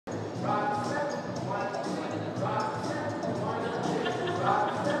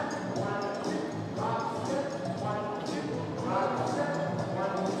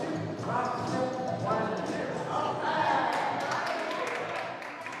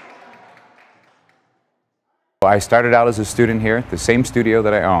I started out as a student here, the same studio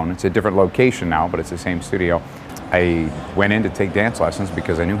that I own. It's a different location now, but it's the same studio. I went in to take dance lessons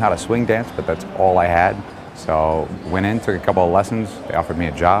because I knew how to swing dance, but that's all I had. So went in, took a couple of lessons, they offered me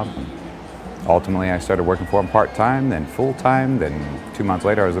a job. Ultimately, I started working for them part-time, then full-time, then 2 months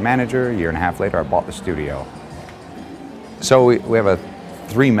later I was a manager, a year and a half later I bought the studio. So we have a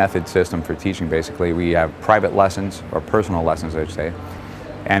three-method system for teaching, basically. We have private lessons, or personal lessons, I should say.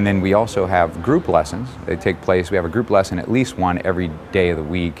 And then we also have group lessons. They take place, we have a group lesson, at least one every day of the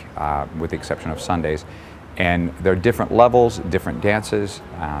week, with the exception of Sundays. And there are different levels, different dances,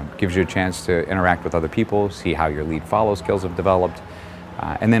 gives you a chance to interact with other people, see how your lead follow skills have developed.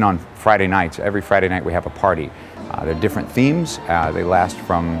 And then on Friday nights, every Friday night we have a party. There are different themes. They last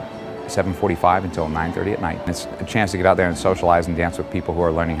from 7:45 until 9:30 at night. It's a chance to get out there and socialize and dance with people who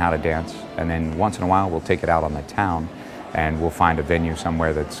are learning how to dance. And then once in a while we'll take it out on the town and we'll find a venue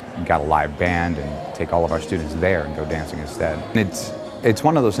somewhere that's got a live band and take all of our students there and go dancing instead. It's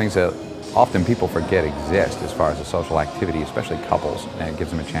one of those things that often people forget exist as far as a social activity, especially couples, and it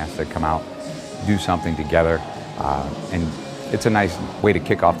gives them a chance to come out, do something together, and it's a nice way to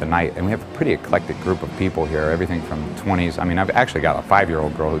kick off the night. And we have a pretty eclectic group of people here, everything from 20s. I mean, I've actually got a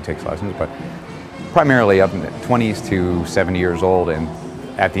 5-year-old girl who takes lessons, but primarily up in the 20s to 70 years old. And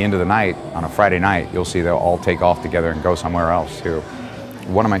at the end of the night, on a Friday night, you'll see they'll all take off together and go somewhere else too.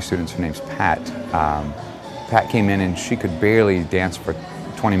 One of my students, her name's Pat. Pat came in and she could barely dance for a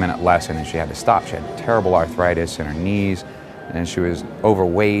 20-minute lesson and she had to stop. She had terrible arthritis in her knees and she was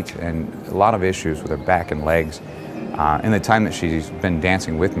overweight and a lot of issues with her back and legs. In the time that she's been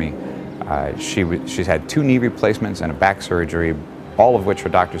dancing with me, she's had 2 knee replacements and a back surgery, all of which her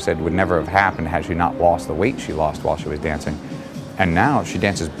doctor said would never have happened had she not lost the weight she lost while she was dancing. And now she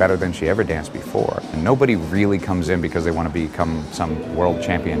dances better than she ever danced before. And nobody really comes in because they want to become some world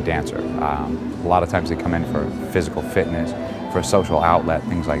champion dancer. A lot of times they come in for physical fitness, for a social outlet,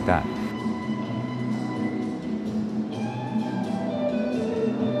 things like that.